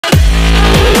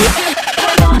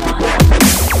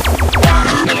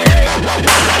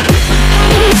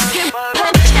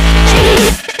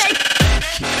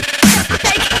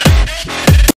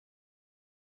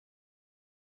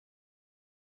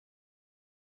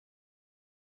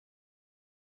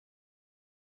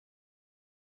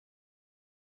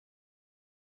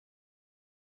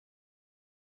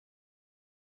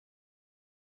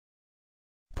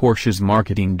Porsche's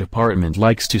marketing department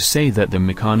likes to say that the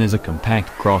Macan is a compact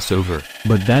crossover,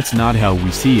 but that's not how we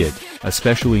see it,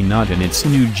 especially not in its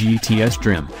new GTS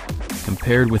trim.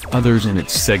 Compared with others in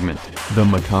its segment, the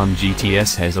Macan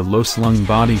GTS has a low-slung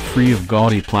body free of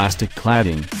gaudy plastic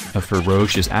cladding, a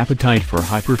ferocious appetite for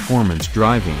high-performance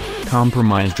driving,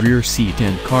 compromised rear seat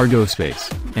and cargo space,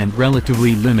 and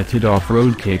relatively limited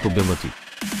off-road capability.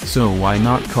 So why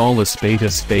not call a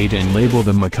spade and label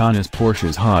the Macan as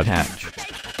Porsche's hot hatch?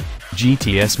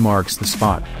 GTS marks the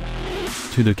spot.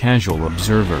 To the casual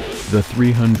observer, the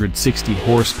 360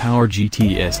 horsepower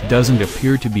GTS doesn't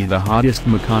appear to be the hottest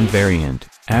Macan variant.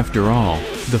 After all,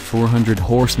 the 400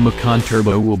 horse Macan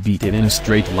Turbo will beat it in a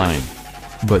straight line.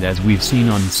 But as we've seen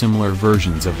on similar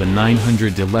versions of the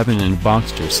 911 and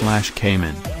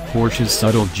Boxster/Cayman, Porsche's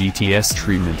subtle GTS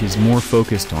treatment is more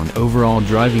focused on overall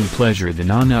driving pleasure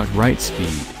than on outright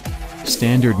speed.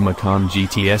 Standard Macan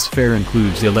GTS fare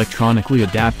includes electronically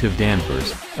adaptive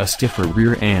dampers, a stiffer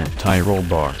rear anti-roll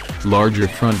bar, larger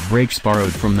front brakes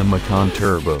borrowed from the Macan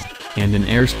Turbo, and an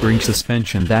air spring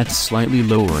suspension that's slightly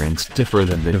lower and stiffer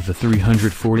than that of the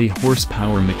 340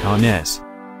 horsepower Macan S.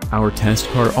 Our test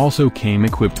car also came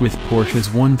equipped with Porsche's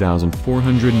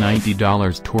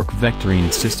 $1,490 torque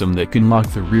vectoring system that can lock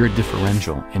the rear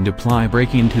differential and apply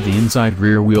braking to the inside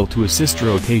rear wheel to assist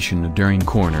rotation during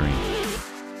cornering.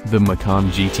 The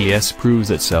Macan GTS proves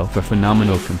itself a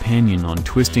phenomenal companion on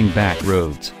twisting back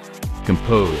roads.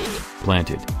 Composed,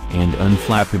 planted, and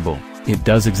unflappable, it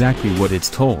does exactly what it's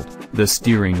told, the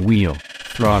steering wheel,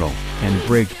 throttle, and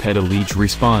brake pedal each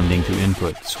responding to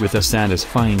inputs with a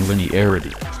satisfying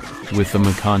linearity. With the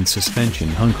Macan suspension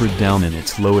hunkered down in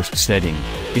its lowest setting,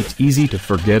 it's easy to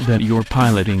forget that you're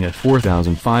piloting a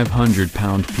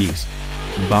 4,500-pound piece.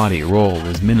 Body roll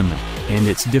is minimal, and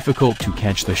it's difficult to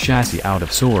catch the chassis out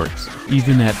of sorts,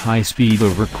 even at high speed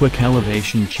over quick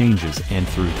elevation changes and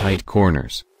through tight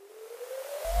corners.